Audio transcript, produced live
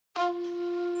Velkommen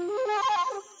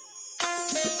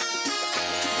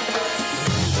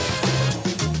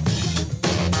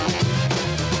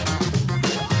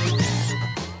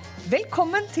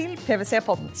til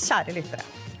PVC-podden, kjære lyttere.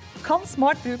 Kan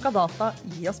smart bruk av data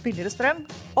gi oss billigere strøm?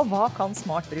 Og hva kan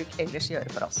smart bruk ellers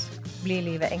gjøre for oss? Blir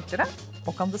livet enklere?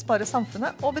 Og kan det spare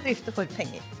samfunnet og bedrifter for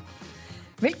penger?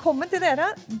 Velkommen til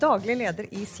dere, daglig leder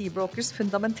i Seabrokers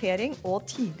fundamentering og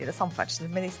tidligere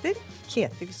samferdselsminister,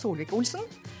 Ketil Solvik-Olsen,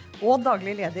 og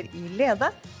daglig leder i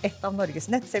Lede, et av Norges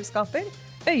nettselskaper,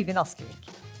 Øyvind Askevik.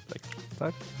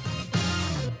 Takk.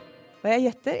 Og jeg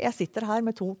gjetter, jeg sitter her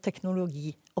med 2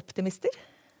 teknologioptimister.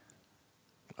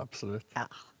 Absolutt. Ja,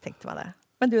 tenkte meg det.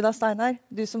 Men du da, Steinar,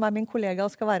 du som er min kollega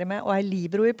og skal være med, og er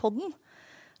libero i podden.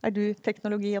 Er du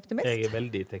teknologioptimist? Jeg er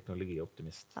veldig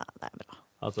teknologioptimist. Ja, det er bra.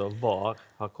 Altså, VAR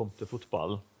har kommet til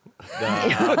fotballen.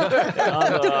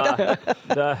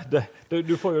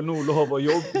 Du får jo nå lov å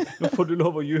jobbe. Nå får du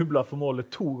lov å juble for målet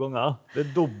 2 ganger. Det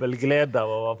er dobbel glede av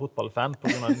å være fotballfan på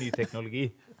grunn av ny teknologi.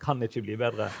 Kan ikke bli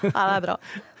bedre. Ja, det er bra.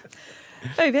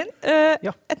 Øyvind,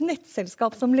 et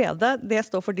nettselskap som Lede, det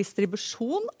står for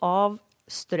distribusjon av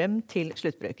strøm til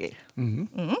sluttbruker.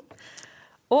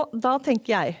 Og da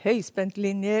tenker jeg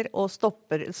høyspentlinjer og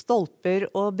stolper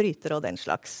og brytere og den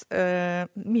slags.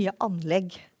 Mye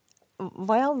anlegg.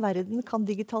 Hva i all verden kan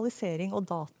digitalisering og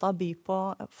data by på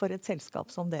for et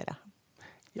selskap som dere?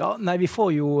 Ja, nei, vi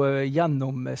får jo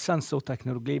gjennom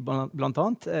sensorteknologi blant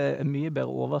annet en mye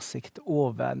bedre oversikt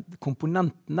over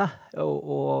komponentene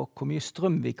og hvor mye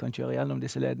strøm vi kan kjøre gjennom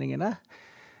disse ledningene.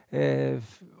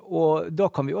 Og da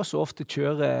kan vi også ofte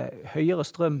kjøre høyere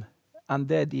strøm enn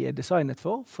det de er designet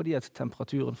for, fordi at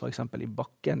temperaturen for eksempel i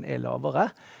bakken er lavere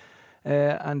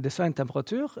enn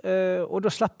designtemperatur, og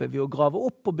da slipper vi å grave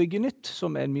opp og bygge nytt,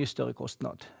 som er en mye større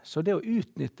kostnad. Så det å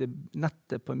utnytte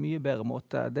nettet på en mye bedre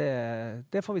måte,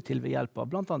 det får vi til ved hjelp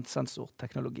av blant annet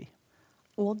sensorteknologi.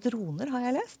 Og droner har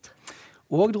jeg lest.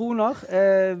 Og droner.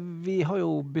 Vi har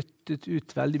jo byttet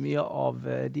ut veldig mye av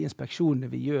de inspeksjonene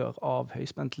vi gjør av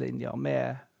høyspentlinjer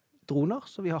med droner,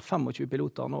 så vi har 25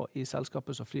 piloter nå i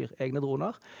selskapet som flyr egne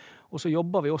droner. Og så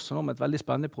jobber vi også nå med et veldig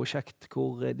spennende prosjekt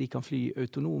hvor de kan fly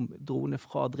autonom drone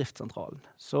fra driftssentralen.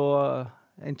 Så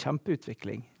en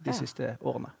kjempeutvikling de siste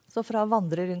årene. Så fra å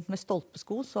vandre rundt med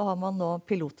stolpesko, så har man nå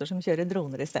piloter som kjører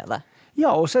droner i stedet?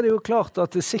 Ja, og så er det jo klart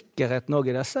at sikkerheten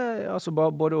også i disse, altså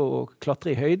både å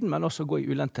klatre i høyden, men også gå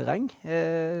i ulendt terreng,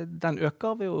 den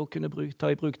øker ved å kunne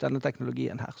ta i bruk denne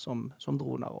teknologien her som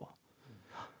droner også.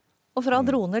 Og fra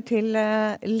droner til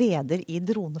leder i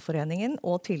Droneforeningen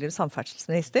og tidligere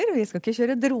samferdselsminister. Vi skal ikke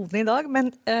kjøre drone i dag,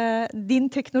 men din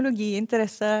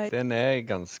teknologiinteresse? Den er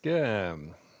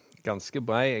ganske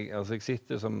brei. Altså, jeg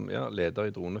sitter som leder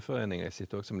i Droneforeningen. Jeg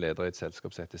sitter også som leder i et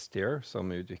selskap som heter Steer,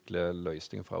 som utvikler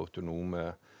løsninger for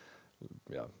autonome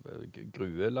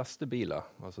gruelastebiler,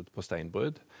 altså på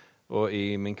steinbrudd. Og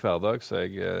i min hverdag så er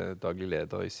jeg daglig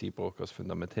leder i Seabrokers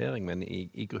fundamentering, men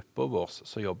i grupper vår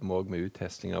så jobber vi også med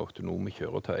uttesting av autonome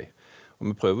kjøretøy. Og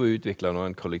vi prøver å utvikle nå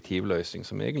en kollektivløsning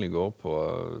som egentlig går på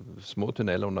små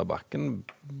tunneler under bakken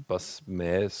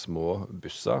med små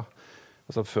busser.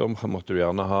 Altså før måtte du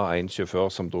gjerne ha en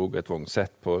sjåfør som drog et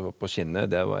vognsett på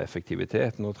skinnet, det var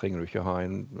effektivitet. Nå trenger du ikke ha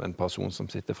en person som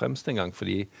sitter fremst en gang,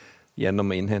 fordi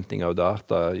gjennom innhenting av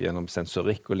data, gjennom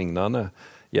sensorikk og lignende,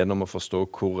 gjennom å forstå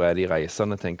hvor er de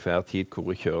reisende til enhver tid,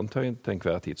 hvor er kjøretøy til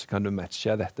enhver tid, så kan du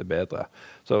matche dette bedre.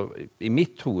 Så i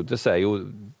mitt hode så er jo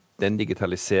den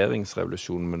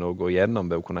digitaliseringsrevolusjonen vi nå går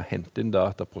gjennom ved å kunne hente inn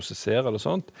data, prosessere eller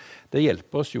sånt, det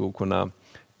hjelper oss jo å kunne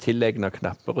tillegge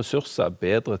knappe ressurser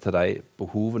bedre til de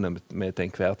behovene vi til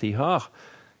enhver tid har.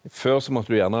 Før så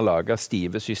måtte du gjerne lage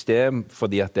stive system,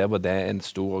 fordi at det var det en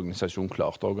stor organisasjon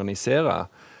klarte å organisere.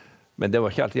 Men det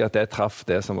var ikke alltid at det traff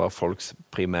det som var folks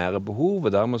primære behov,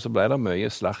 og dermed så ble det mye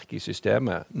slark i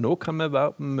systemet. Nå kan vi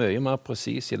være mye mer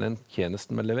presis i den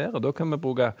tjenesten vi leverer. Da kan vi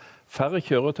bruke færre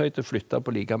kjøretøy til å flytte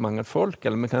på like mange folk,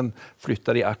 eller vi kan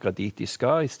flytte de akkurat dit de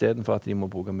skal, i stedet for at de må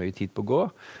bruke mye tid på å gå.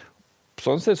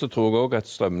 Sånn sett så tror jeg også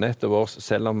at strømnettet vårt,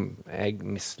 selv om jeg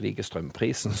misliker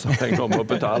strømprisen som jeg nå må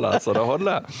betale, så det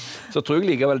holder, så tror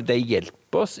jeg likevel det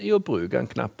hjelper oss i å bruke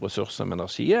en knapp ressurs som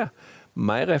energiet,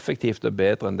 mer effektivt og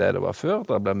bedre enn det var før.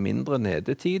 Det blir mindre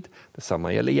nedetid. Det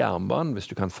samme gjelder jernbanen. Hvis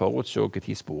du kan forutse hvor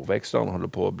tid sporveksleren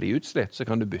holder på å bli utslitt, så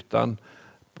kan du bytte den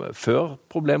før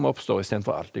problemet oppstår, i stedet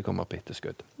for alltid komme på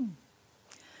etterskudd.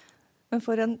 Men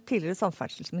for en tidligere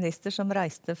samferdselsminister som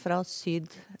reiste fra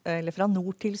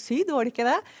nord til syd, var det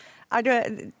ikke det?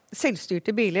 det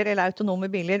selvstyrte biler eller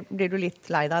autonome biler, blir du litt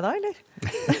lei deg da, eller?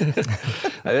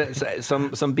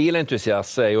 Som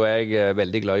bilentusiast så jo jeg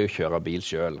veldig glad i å kjøre bil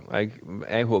selv.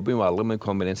 Jeg håper jo aldri vi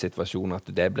kommer i den situasjonen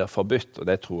at det blir forbudt, og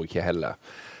det tror jeg ikke heller.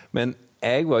 Men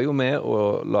jeg var jo med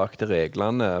og lagde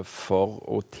reglene for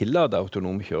å tillate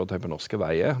autonome kjøretøy på norske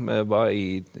veier. Vi var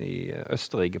i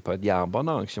Østerrike på et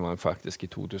jernbanearrangement faktisk i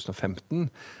 2015,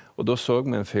 og da så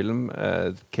vi en film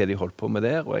hva de holdt på med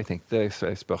der, og jeg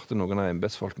spurte noen av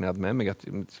embetsfolkene jeg hadde med meg at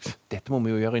dette må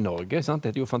vi jo gjøre i Norge, sant?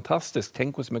 Dette jo fantastisk.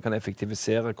 Tenk hvordan vi kan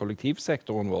effektivisere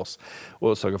kollektivsektoren vår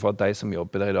og sørge for at de som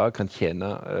jobber der i dag kan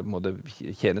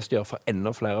tjenestegjøre for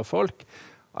enda flere folk.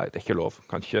 Nei, det ikke lov.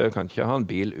 Kan ikke ha en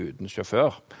bil uten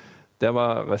sjåfør. Det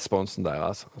var responsen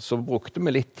deres. Så brukte vi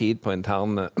litt tid på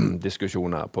interne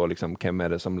diskusjoner på liksom,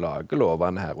 hvem det som lager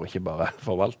lovene her, og ikke bare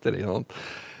forvalter de. Sånn.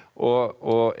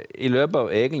 Og i løpet av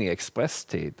egentlig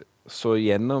ekspresstid så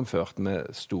gjennomførte vi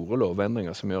store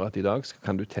lovendringer som gjør at i dag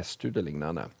kan du teste ut det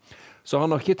lignende. Så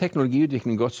har nok ikke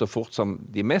teknologiutviklingen gått så fort som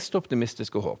de mest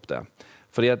optimistiske håpte.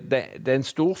 Fordi at det en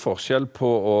stor forskjell på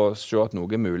å se at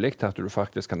noe mulig til at du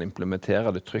faktisk kan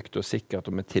implementere det trygt og sikkert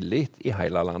og med tillit i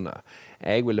hele landet.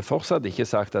 Jeg ville fortsatt ikke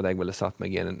sagt at jeg ville satt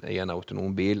meg i en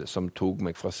autonom bil som tok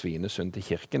meg fra Svinesund til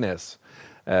Kirkenes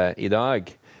i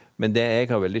dag. Men det jeg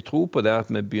har veldig tro på, det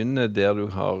at vi begynner der du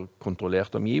har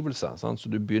kontrollert omgivelser. Sant? Så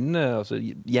du begynner, altså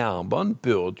jernbanen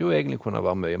burde jo egentlig kunne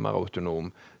være mye mer autonom.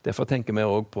 Derfor tenker vi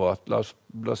også på at la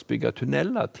oss bygge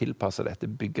tunneler, tilpasse dette,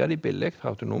 bygge de billig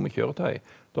autonome kjøretøy.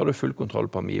 Da har du full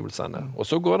kontroll på omgivelsene. Og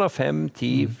så går det 5,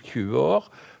 10, 20 år,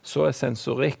 så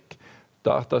sensorikk,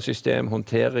 datasystem,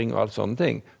 håndtering og alt sånne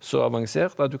ting så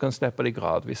avansert at du kan slippe de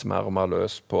gradvis mer og mer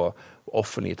løs på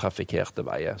offentlig trafikkerte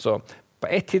veier. Så på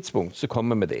et tidspunkt så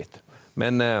kommer vi dit.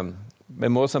 Men vi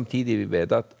må samtidig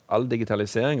vite at all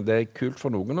digitalisering det kult for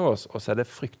noen av oss, og så det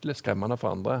fryktelig skremmende for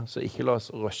andre. Så ikke la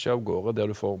oss rushe av gårde der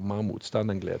du får mer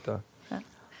motstand enn glede. Ja.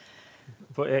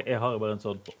 For jeg har bare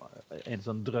en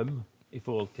sånn drøm i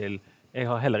forhold til jeg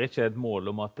har heller ikke et mål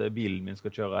om at bilen min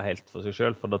skal kjøre helt for seg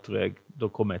selv, for da tror jeg,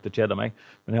 da kommer jeg til å kjede meg.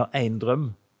 Men jeg har en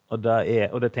drøm, og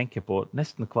det tenker jeg på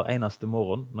nesten hver eneste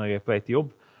morgen når jeg på vei til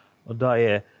jobb. Og da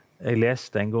jeg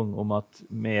leste en gang om at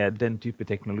med den type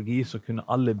teknologi så kunne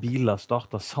alle biler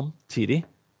starte samtidig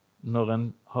når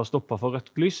en har stoppet for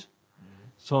rødt lys.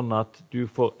 Sånn at du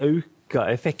får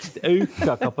øke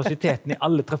kapasiteten i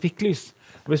alle trafikklys.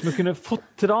 Hvis vi kunne fått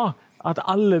til det, at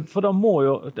alle, for det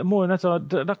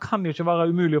kan jo ikke være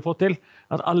umulig å få til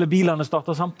at alle bilene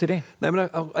starter samtidig. Nei, men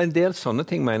en del sånne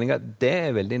ting mener jeg at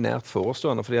det veldig nært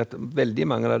forestående, fordi at veldig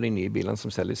mange av de nye bilene som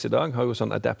selges i dag har jo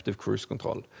sånn adaptive cruise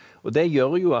control. Og det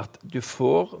gjør jo at du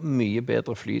får mye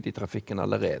bedre flyt i trafikken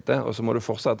allerede, og så må du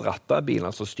fortsatt ratte bilen,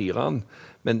 altså styre den.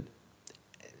 Men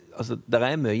altså,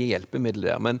 det mye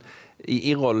hjelpemidler der, men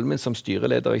i rollen min som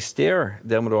styreleder i Steer,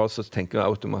 der må du altså tenke å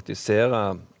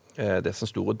automatisere disse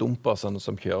store dumpersene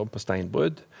som kjører på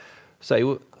steinbrudd, så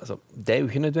jo, altså, det jo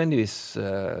ikke nødvendigvis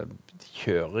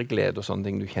kjøreglede og sånne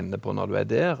ting du kjenner på når du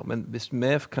der, men hvis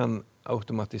vi kan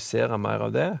automatisere mer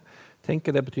av det,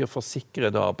 tenker det betyr for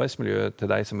sikkerhet og arbeidsmiljø til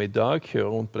de som i dag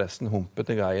kjører rundt på disse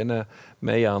humpete greiene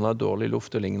med gjerne dårlig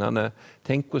luft og lignende.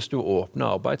 Tenk hvordan du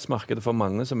åpner arbeidsmarkedet for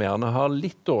mange som gjerne har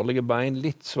litt dårlige bein,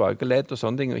 litt svake ledd og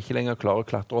sånne ting, og ikke lenger klarer å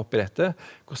klatre opp i dette.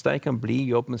 Hvordan de kan bli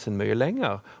jobben sin mye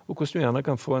lenger, og hvordan du gjerne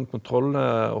kan få en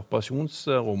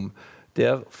kontroll-operasjonsrom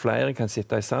der flere kan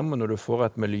sitte sammen når du får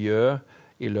et miljø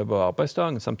i løpet av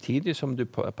arbeidsdagen, samtidig som du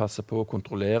passer på å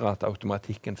kontrollere at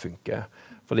automatikken funker.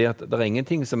 Fordi at det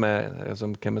ingenting som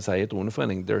som kan vi si i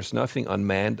Droneforening, there's nothing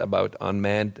unmanned about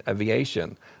unmanned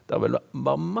aviation. Det vel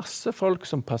bare masse folk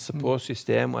som passer på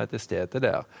system og til stede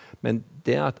der. Men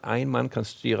det at en mann kan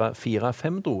styre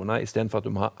 4-5 droner i stedet for at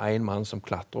du må ha en mann som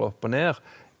klatrer opp og ned,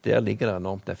 der ligger det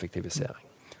enormt effektivisering.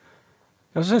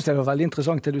 Ja, så synes jeg det var veldig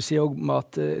interessant det du sier om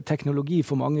at teknologi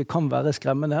for mange kan være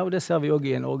skremmende, og det ser vi også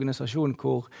i en organisasjon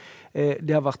hvor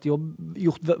det har vært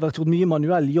gjort mye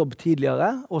manuell jobb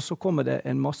tidligere, og så kommer det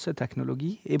en masse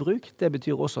teknologi i bruk. Det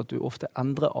betyr også at du ofte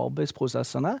endrer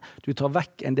arbeidsprosessene, du tar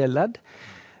vekk en del ledd.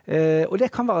 Og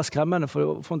det kan være skremmende,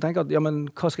 for å tenke at ja, men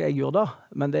hva skal jeg gjøre da?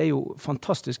 Men det jo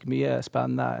fantastisk mye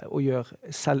spennende å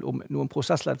gjøre selv om noen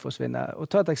prosessledd forsvinner. Og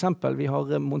ta et eksempel, vi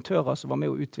har montører som var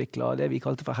med å utvikle det vi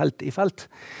kalte for helt i felt,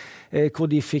 hvor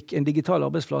de fikk en digital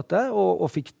arbeidsflate og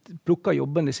fikk plukket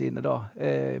jobbene sine da,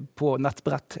 på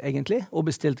nettbrett egentlig, og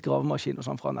bestilt gravemaskin og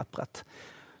sånn fra nettbrett.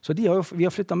 Så vi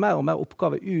har flyttet mer og mer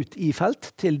oppgaver ut i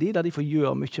felt til der de får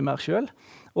gjøre mye mer selv.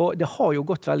 Og det har jo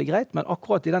gått veldig greit, men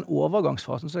akkurat i den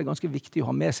overgangsfasen så det ganske viktig å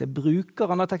ha med seg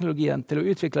brukeren av teknologien til å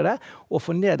utvikle det, og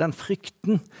få ned den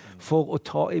frykten for å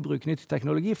ta i bruk ny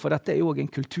teknologi, for dette jo også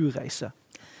en kulturreise.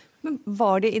 Men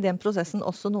var det i den prosessen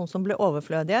også noen som ble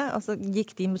overflødige? Altså,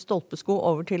 gikk de med stolpesko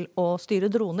over til å styre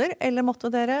droner, eller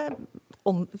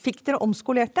fikk dere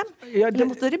omskolert dem? Eller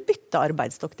måtte dere bytte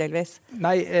arbeidsstokk delvis?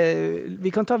 Nei, vi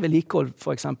kan ta vedlikehold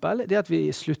for eksempel. Det at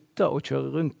vi slutter å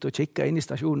kjøre rundt og kikke inn i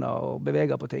stasjoner og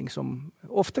beveger på ting som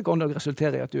ofte kan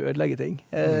resultere i at du ødelegger ting.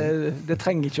 Det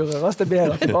trenger ikke å røres, det er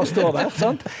bedre at det bare står der,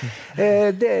 sant?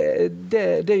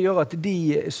 Det gjør at de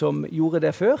som gjorde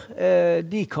det før,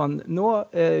 de kan nå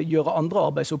gjøre andre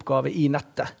arbeidsoppgaver i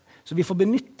nettet. Så vi får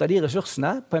benytte de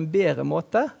ressursene på en bedre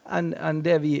måte enn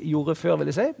det vi gjorde før, vil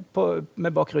jeg si,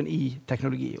 med bakgrunn i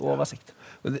teknologi og oversikt.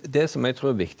 Det som jeg tror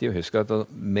er viktig å huske, at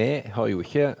vi har jo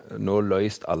ikke nå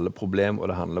løst alle problem, og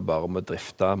det handler bare om å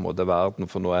drifte mot verden,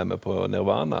 for nå er vi på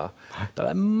nirvana. Det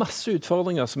er masse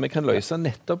utfordringer som vi kan løse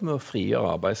nettopp med å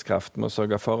frigjøre arbeidskraft, med å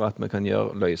sørge for at vi kan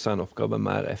løse en oppgave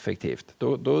mer effektivt.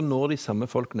 Da når de samme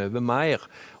folkene over mer.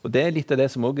 Og det er litt av det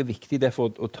som også er viktig, det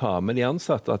for å ta med de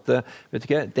ansatte, at vet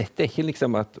du hva, dette er ikke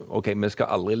liksom at ok, vi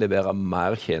skal aldri levere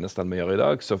mer tjenester enn vi gjør i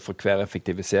dag, så for hver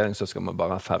effektivisering så skal vi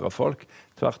bare ha færre folk.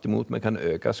 Tvert imot, vi kan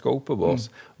øke skopet vårt.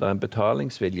 Det er en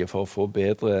betalingsvilje for å få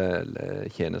bedre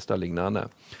tjenester lignende.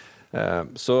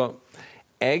 Så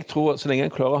jeg tror, så lenge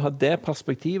jeg klarer å ha det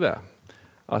perspektivet,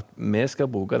 at vi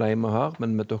skal bruke det vi har,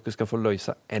 men dere skal få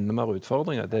løse enda mer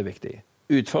utfordringer, det er viktig.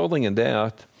 Utfordringen det er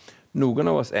at noen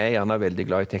av oss er gjerne veldig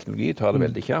glad i teknologi, tar det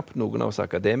veldig kjapt. Noen av oss er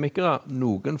akademikere,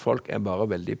 noen folk er bare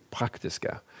veldig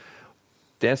praktiske.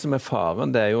 Det som er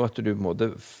faren, det er jo at du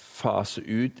måtte fase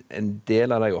ut en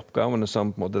del av de oppgavene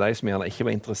som de som gjerne ikke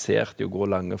var interessert i å gå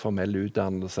lange formelle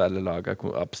utdannelser eller lage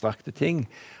abstrakte ting,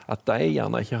 at de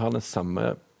gjerne ikke har den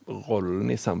samme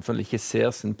rollen i samfunnet, ikke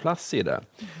ser sin plass i det.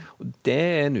 Og det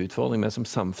er en utfordring vi som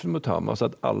samfunn må ta med oss,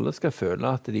 at alle skal føle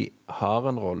at de har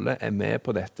en rolle, er med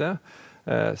på dette,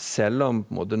 selv om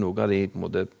noen av de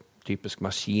typisk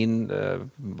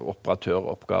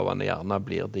maskinoperatøroppgavene gjerne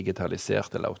blir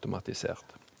digitalisert eller automatisert.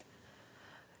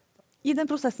 I den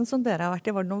prosessen som dere har vært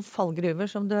i, var det noen fallgruver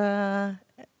som du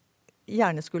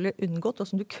gjerne skulle unngått, og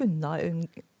som du kunne ha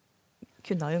unngått?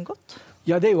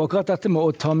 Ja, det er jo akkurat dette med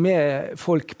å ta med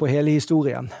folk på hele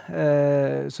historien.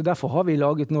 Så derfor har vi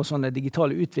laget noen sånne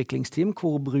digitale utviklingsteam,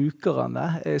 hvor brukerne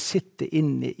sitter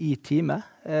inne i teamet,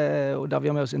 og der vi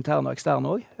har med oss interne og eksterne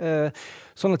også,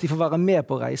 sånn at de får være med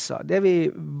på reiser. Det vi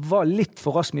var litt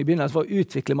for raskt med i begynnelsen var å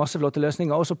utvikle masse flotte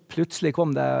løsninger, og så plutselig kom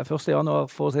det 1. januar,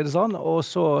 for å si det sånn, og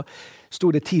så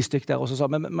stod det 10 stykker der og så sa,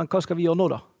 men hva skal vi gjøre nå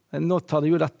da? Nå tar det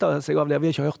jo dette seg av det, vi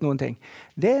har ikke hørt noen ting.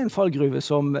 Det er en fallgruve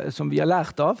som vi har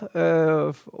lært av,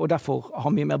 og derfor har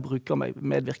vi mer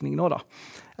brukermedvirkning nå da,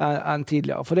 enn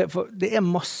tidligere. For det er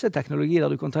masse teknologi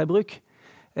der du kan ta i bruk,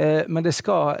 men det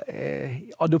skal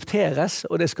adopteres,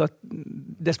 og vi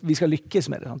skal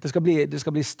lykkes med det. Sant? Det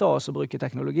skal bli stas å bruke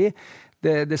teknologi.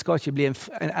 Det skal ikke bli en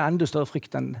enda større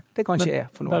frykt enn det kanskje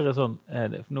er for noen. Bare sånn,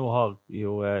 nå har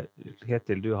jo,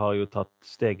 Ketil, du har jo tatt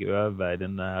steg over i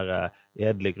denne her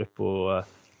edle gruppa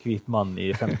hvit mann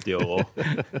i 50 år.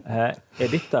 Er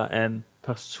dette en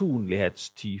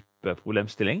personlighetstype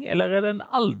problemstilling, eller er det en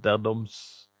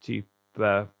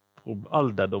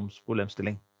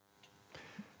alderdomsproblemstilling?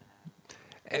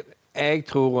 Jeg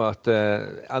tror at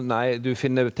nei, du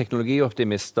finner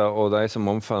teknologioptimister og de som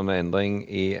omfavner endring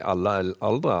i alle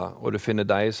aldre, og du finner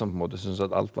de som på en måte synes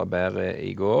at alt var bedre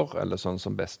i går, eller sånn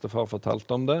som bestefar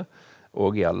fortalte om det,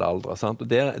 og i alle aldre. Sant? Og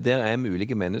der er vi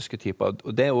ulike mennesketyper,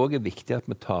 og det er også viktig at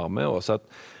vi tar med oss at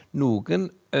noen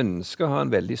ønsker å ha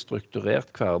en veldig strukturert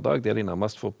hverdag, der de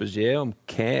nærmest får beskjed om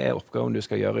hva er oppgaven du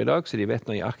skal gjøre i dag, så de vet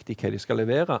nøyaktig hva de skal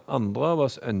levere. Andre av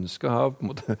oss ønsker å ha på en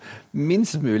måte,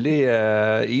 minst mulig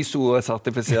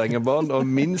ISO-sertifisering av bånd, og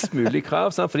minst mulig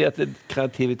krav, sant? Fordi at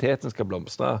kreativiteten skal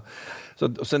blomstre.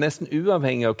 Så nesten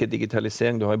uavhengig av hva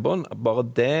digitalisering du har i bånd, bare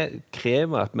det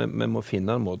krever at vi må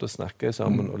finne en måte å snakke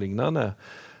sammen og lignende,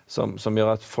 som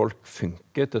gjør at folk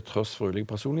funker til tross for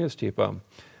ulike personlighetstyper.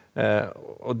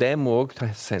 Og det må også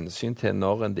tas hensyn til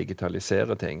når en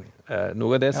digitaliserer ting.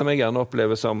 Noe av det som jeg gjerne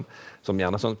opplever som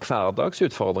gjerne sånn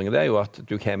hverdagsutfordringer, det er jo at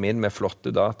du kommer inn med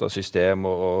flotte datasystem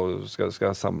og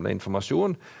skal samle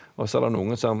informasjon, og så er det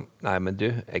noen som, nei, men du,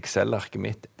 Excel-arket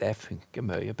mitt, det funker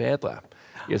mye bedre.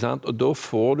 Og da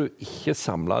får du ikke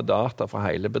samlet data fra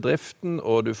hele bedriften,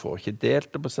 og du får ikke delt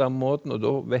det på samme måten, og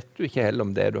da vet du ikke heller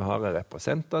om det du har er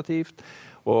representativt,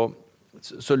 og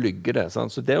så lygger det.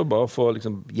 Sant? Så det er jo bare å få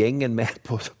liksom, gjengen med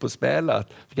på spillet, at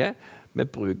vi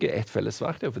bruker et felles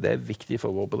verktøy, for det er viktig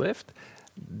for vår bedrift.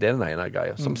 Det er den ene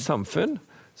greia. Som samfunn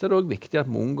så er det også viktig at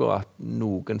vi unngår at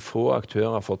noen få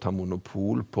aktører får ta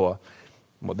monopol på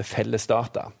felles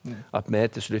data. At vi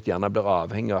til slutt gjerne blir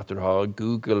avhengig av at du har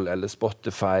Google eller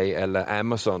Spotify eller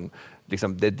Amazon.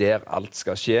 Liksom, det der alt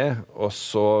skal skje, og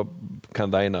så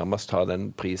kan de nærmest ta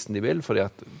den prisen de vil, fordi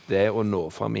at det å nå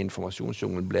frem i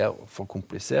informasjonsjungelen blir for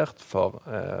komplisert for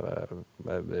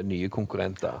nye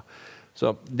konkurrenter.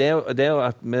 Så det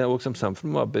at vi også som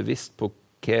samfunn må være bevisst på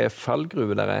hva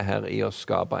fallgruve det her i å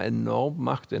skape enorm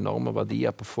makt og enorme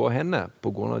verdier på få hender på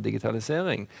grunn av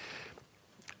digitalisering,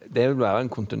 det vil være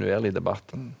en kontinuerlig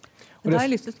debatt. Det har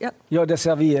jeg lyst til, ja, det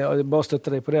ser vi, bare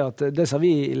støtter deg på det, at det ser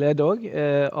vi i Lede også,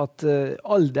 at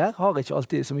alder har ikke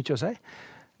alltid så mye å si.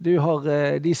 Du har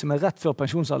de som er rett før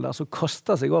pensjonsalder, som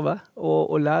kaster seg over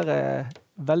og lærer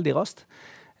veldig raskt.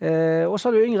 Og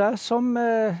så har du yngre som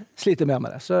sliter mer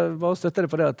med det. Så bare støtter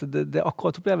deg på det, at det er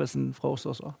akkurat opplevelsen fra oss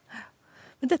også.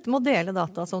 Men dette med å dele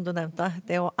data, som du nevnte,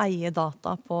 det å eie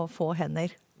data på få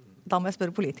hender, da må jeg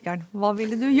spørre politikeren, hva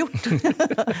ville du gjort?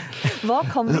 Hva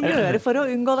kan vi gjøre for å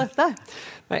unngå dette?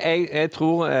 Nei, jeg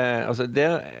tror,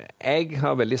 jeg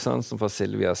har veldig sansen for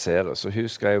Silvia Ceres, og hun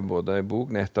skrev både i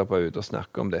bok nettopp og ut og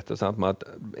snakke om dette, sant, med at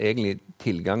egentlig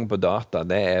tilgang på data,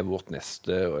 det er vår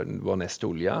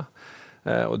neste olje.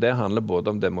 Og det handler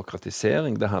både om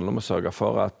demokratisering, det handler om å sørge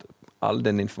for at all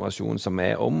den informasjonen som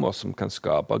er om oss, som kan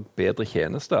skape bedre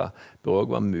tjenester, bør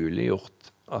også være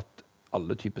muliggjort at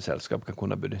alle typer selskap kan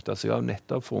kunne benytte seg av,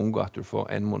 nettopp for å unngå at du får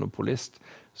en monopolist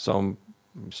som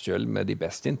selv med de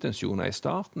beste intensjoner i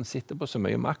starten sitter på så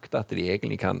mye makt at de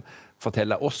egentlig kan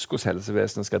fortelle oss hvordan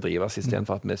helsevesenet skal drives i stedet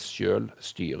for at vi selv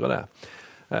styrer det.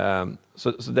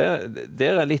 Så det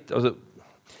er litt... Altså,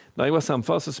 når jeg var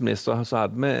samferdselsminister, så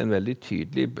hadde vi en veldig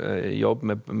tydelig jobb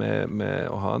med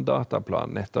å ha en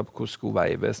dataplan, nettopp hvordan skulle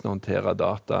Veivesenet håndtere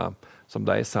data som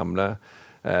de samler.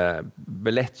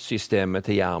 Billettsystemet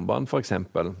til jernbanen for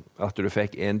eksempel, at du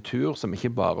fikk en tur som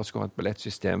ikke bare skulle ha et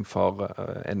billettsystem for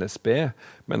NSB,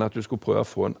 men at du skulle prøve å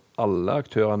få alle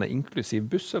aktørene, inklusiv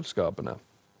busselskapene,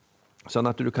 sånn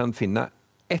at du kan finne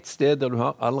et sted der du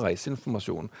har all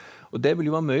reiseinformasjon. Og det vil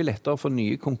jo være mye lettere for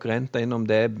nye konkurrenter innom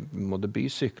det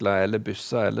bysykler eller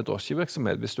busser eller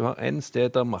drosjevirksomhet. Hvis du har en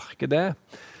sted der markedet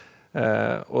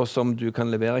og som du kan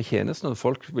levere tjenesten, og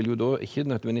folk vil jo da ikke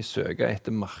nødvendigvis søke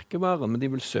etter markevaren, men de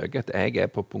vil søke at jeg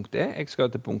er på punkt E, jeg skal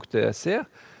til punkt C,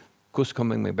 hvordan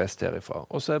kommer jeg meg best herifra?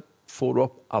 Og så får du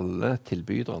opp alle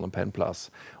tilbyderne på en plass.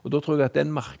 Og da tror jeg at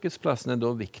den markedsplassen er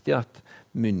da viktig at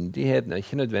myndighetene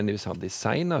ikke nødvendigvis har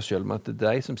designet selv, men at det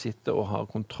er de som sitter og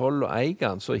har kontroll og eier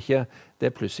den, så ikke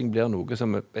det plutselig blir noe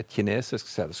som et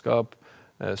kinesisk selskap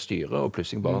styrer, og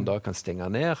plutselig bare en dag kan stenge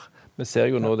ned. Vi ser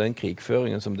jo nå den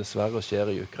krigføringen som dessverre skjer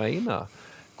i Ukraina.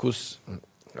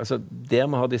 Der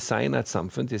vi har designet et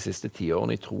samfunn de siste 10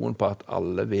 årene i troen på at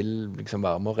alle vil liksom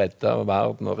være med å redde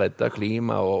verden og redde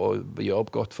klima og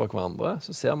gjøre godt for hverandre,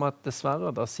 så ser vi at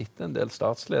dessverre der sitter en del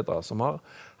statsledere som har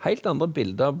helt andre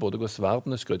bilder av både hvordan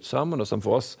verden er skrudd sammen, og som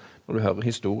for oss, når du hører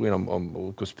historien om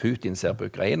hvordan Putin ser på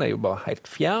Ukraina, er jo bare helt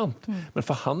fjernt. Men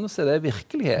for han er det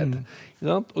virkelighet.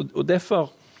 Og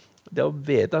derfor, det å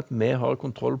vite at vi har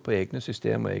kontroll på egne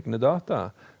systemer og egne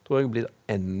data, tror jeg blir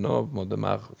enda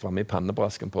mer fremme i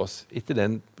pannebrasken på oss etter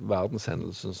den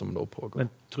verdenshendelsen som nå pågår.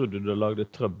 Men tror du det lagde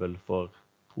trøbbel for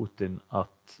Putin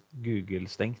at Google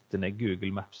stengte ned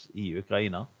Google Maps i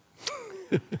Ukraina?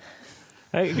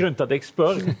 Grunnen til at jeg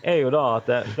spør er jo da at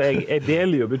jeg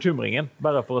deler jo bekymringen,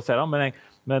 bare for å si det,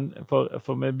 men for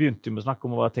vi begynte jo med å snakke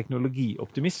om å være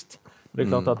teknologioptimist. Det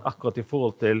er klart at akkurat i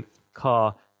forhold til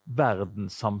hva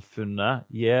verdenssamfunnet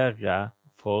gjør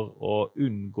for å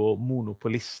unngå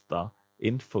monopolister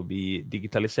innenfor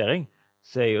digitalisering,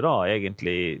 så er jo da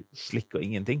egentlig slikk og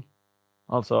ingenting.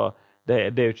 Altså, det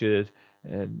er jo ikke...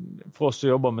 For oss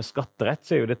som jobber med skatterett,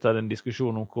 så er jo dette en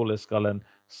diskusjon om hvordan skal en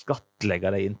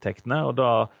skattlegge de inntektene, og da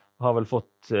har vel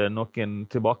fått noen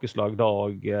tilbakeslag da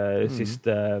de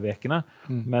siste vekene.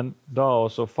 Men da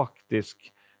også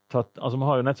faktisk tatt... Altså, vi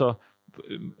har jo nett så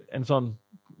en sånn...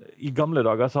 I gamle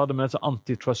dager så hadde vi en sånn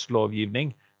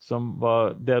antitrust-lovgivning, som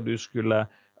var der du skulle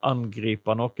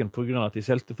angripe noen på grunn av at de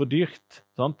selte for dyrt,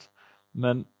 sant?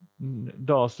 Men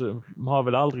da så, vi har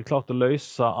vel aldri klart å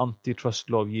løse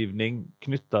antitrust-lovgivning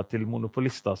knyttet til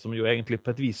monopolister, som jo egentlig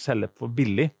på et vis selger for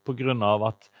billig, på grunn av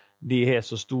at de er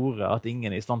så store at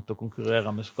ingen er i stand til å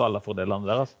konkurrere med skalafordelene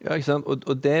deres. Ja, ikke sant?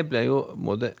 Og det blir jo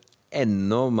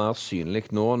enda mer synlig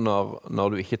nå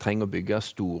når du ikke trenger å bygge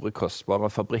store, kostbare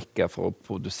fabrikker for å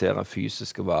produsere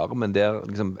fysiske varer, men der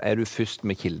liksom, er du først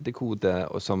med kildekode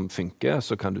som funker,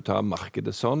 så kan du ta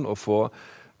markedet sånn og få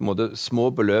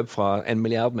små beløp fra 1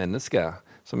 milliard mennesker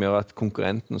som gjør at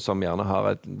konkurrenten som gjerne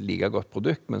har et like godt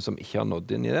produkt, men som ikke har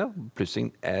nådd inn i det,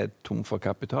 plutselig tom for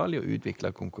kapital i å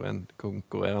utvikle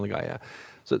konkurrerende greier.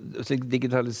 Så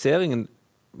digitaliseringen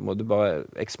må du bare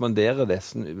ekspandere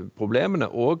disse problemene,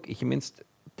 og ikke minst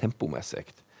tempomessig.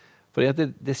 Fordi at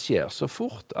det skjer så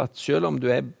fort at selv om du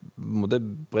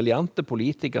briljante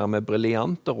politikere med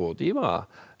briljante rådgivere,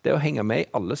 det å henge med i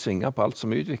alle svinger på alt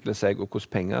som utvikler seg, og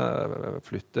hvordan penger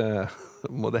flytter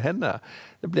henne,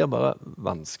 det blir bare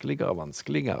vanskeligere og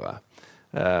vanskeligere.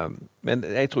 Men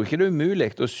jeg tror ikke det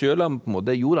umulig, og selv om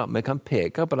vi kan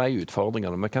peke på de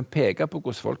utfordringene, vi kan peke på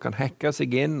hvordan folk kan hacke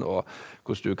seg inn, og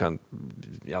hvordan du kan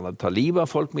gjerne ta livet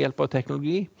av folk med hjelp av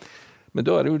teknologi. Men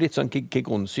da det jo litt sånn, hva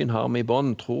grunnsyn har vi i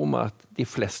bånd? Tror vi at de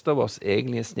fleste av oss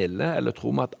egentlig snille, eller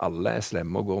tror vi at alle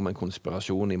slemme og går med en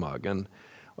konspirasjon i magen?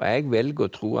 Og jeg velger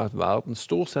å tro at verden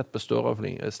stort sett består av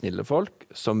snille folk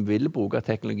som vil bruke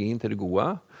teknologien til det gode,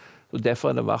 og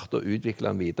derfor det verdt å utvikle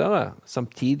den videre,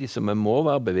 samtidig som vi må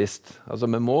være bevisst.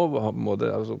 Altså,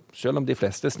 selv om de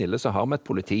fleste snille, så har vi et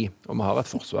politi, og vi har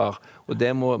et forsvar, og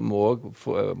det må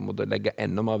legge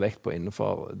enda mer vekt på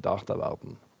innenfor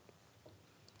dataverden.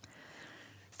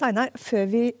 Steinar, før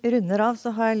vi runder av, så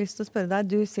har jeg lyst til å spørre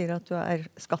deg. Du sier at du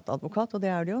skatteadvokat, og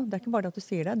det du jo. Det ikke bare det at du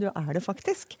sier det, du det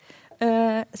faktisk.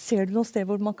 Ser du noe sted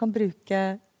hvor man kan bruke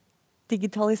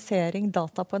digitalisering,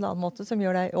 data på en annen måte, som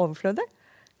gjør deg overflødig?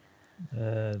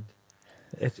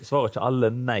 Jeg svarer ikke alle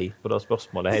nei på det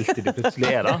spørsmålet helt til det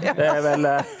plutselig det. Det vel...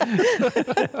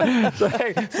 Så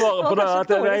jeg svarer på det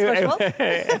at jeg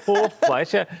håper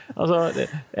ikke... Altså,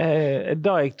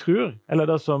 det jeg tror, eller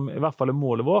det som i hvert fall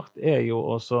målet vårt, jo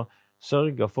også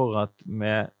sørge for at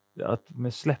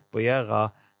vi slipper å gjøre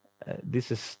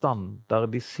disse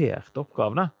standardiserte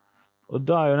oppgavene. Og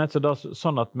det jo nett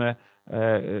sånn at vi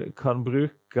kan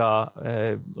bruke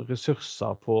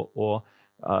ressurser på å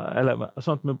eller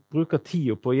sånn at vi bruker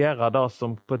tid på å gjøre det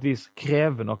som på et vis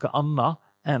krever noe annet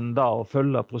enn da å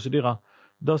følge prosedyrer.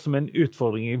 Det som en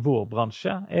utfordring i vår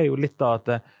bransje jo litt da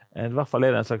at i hvert fall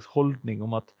det en slags holdning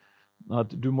om at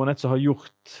du må nett så ha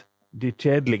gjort de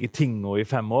kjedelige tingene i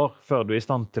 5 år før du i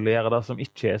stand til å gjøre det som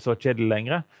ikke så kjedelig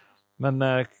lenger. Men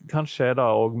kanskje det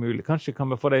også mulig. Kanskje kan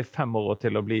vi få det i 5 år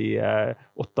til å bli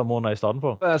 8 måneder i stedet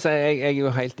for. Altså, jeg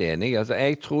jo helt enig. Altså,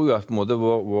 jeg tror jo at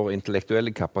vår intellektuelle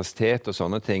kapasitet og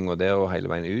sånne ting, og det å hele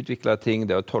veien utvikle ting,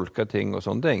 det å tolke ting og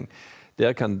sånne ting,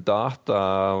 der kan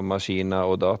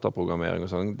datamaskiner og dataprogrammering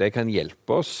og sånn, det kan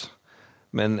hjelpe oss.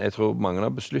 Men jeg tror mange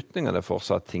av beslutningene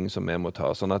fortsatt ting som vi må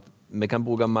ta, sånn at vi kan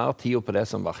bruke mer tid på det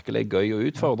som virkelig gøy og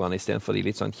utfordrende, i stedet for de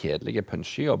litt sånn kjedelige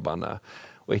punchejobbene.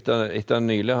 Og etter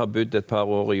nylig har bodd et par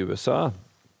år i USA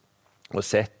og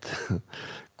sett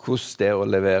hvordan det å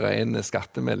levere inn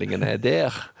skattemeldingene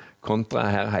der, kontra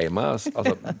her hjemme.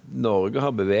 Altså, Norge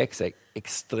har beveget seg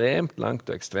ekstremt langt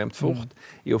og ekstremt fort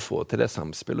i å få til det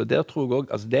samspillet. Og der tror jeg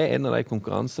også, altså det en av de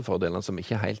konkurransefordelene som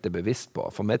ikke helt bevisst på.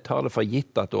 For vi tar det for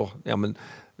gitt at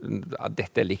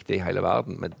dette likt i hele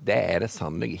verden, men det det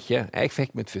sannelig ikke. Jeg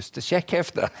fikk mitt første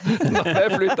sjekkhefte når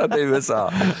jeg flyttet til USA.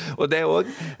 Og det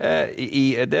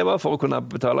var for å kunne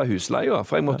betale husleia,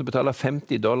 for jeg måtte betale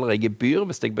 $50 i gebyr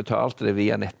hvis jeg betalte det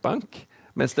via nettbank.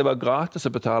 Mens det var gratis å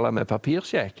betale med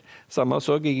papirsjekk. Samme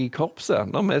så jeg i korpset.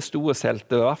 Når vi sto og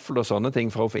selte vaffel og sånne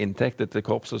ting for å få inntekter til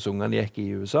korpset som ungene gikk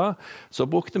i USA, så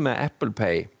brukte vi Apple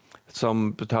Pay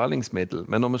som betalingsmiddel.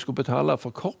 Men når vi skulle betale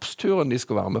for korpsturen de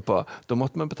skulle være med på, da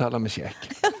måtte vi betale med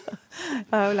sjekk. Jeg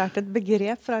har jo lært et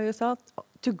begrep fra USA,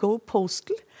 to go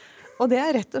postal. Og det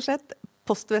rett og slett,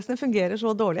 postvesenet fungerer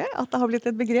så dårlig at det har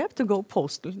blitt et begrep, to go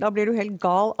postal. Da blir du helt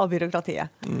gal av byråkratiet.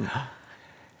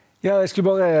 Ja, jeg skulle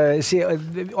bare si,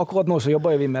 akkurat nå så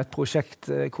jobber vi med et prosjekt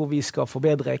hvor vi skal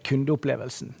forbedre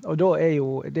kundeopplevelsen. Og da jo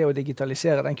det å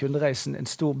digitalisere den kundereisen en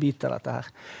stor bit av dette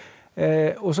her.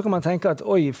 Og så kan man tenke at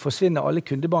forsvinner alle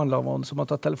kundebehandlere våre som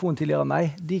har tatt telefon tidligere?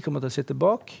 Nei, de kommer til å sitte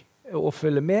bak og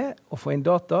følge med og få inn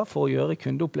data for å gjøre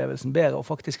kundeopplevelsen bedre og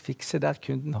faktisk fikse der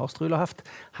kunden har strul og heft,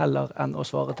 heller enn å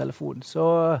svare telefon. Så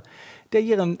det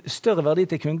gir en større verdi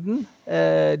til kunden.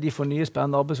 De får nye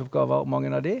spennende arbeidsoppgaver,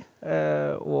 mange av de.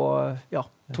 Og ja,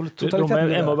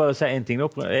 totaliteten... Jeg må bare si en ting.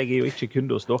 Jeg jo ikke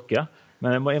kunde hos dere,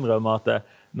 men jeg må innrømme at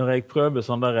når jeg prøver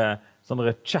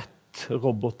sånne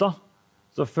chat-roboter,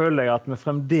 så føler jeg at vi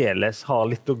fremdeles har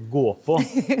litt å gå på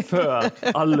før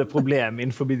alle problemer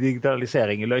innenfor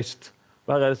digitalisering løst.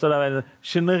 Så det en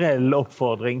generell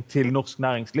oppfordring til norsk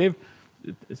næringsliv.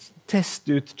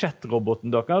 Test ut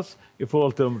chat-roboten deres i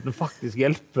forhold til om den faktisk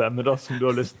hjelper med det som du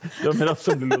har lyst, med det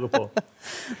som du lurer på.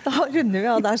 Da runder vi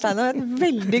av der, Steinar. Et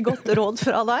veldig godt råd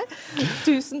fra deg.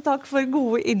 Tusen takk for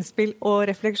gode innspill og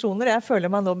refleksjoner. Jeg føler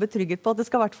meg nå betrygget på at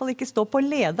det skal i hvert fall ikke stå på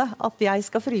lede at jeg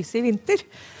skal fryse i vinter.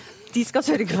 De skal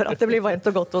sørge for at det blir varmt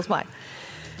og godt hos meg.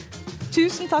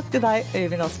 Tusen takk til deg,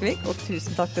 Øyvind Askevik, og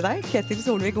tusen takk til deg, Ketil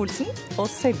Solvik-Olsen, og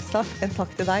selvsagt en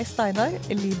takk til deg, Steinar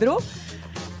Libro.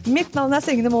 Mitt navn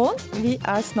Signe Moen. Vi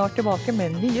snart tilbake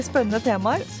med nye spennende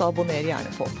temaer, så abonner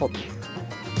gjerne på podden.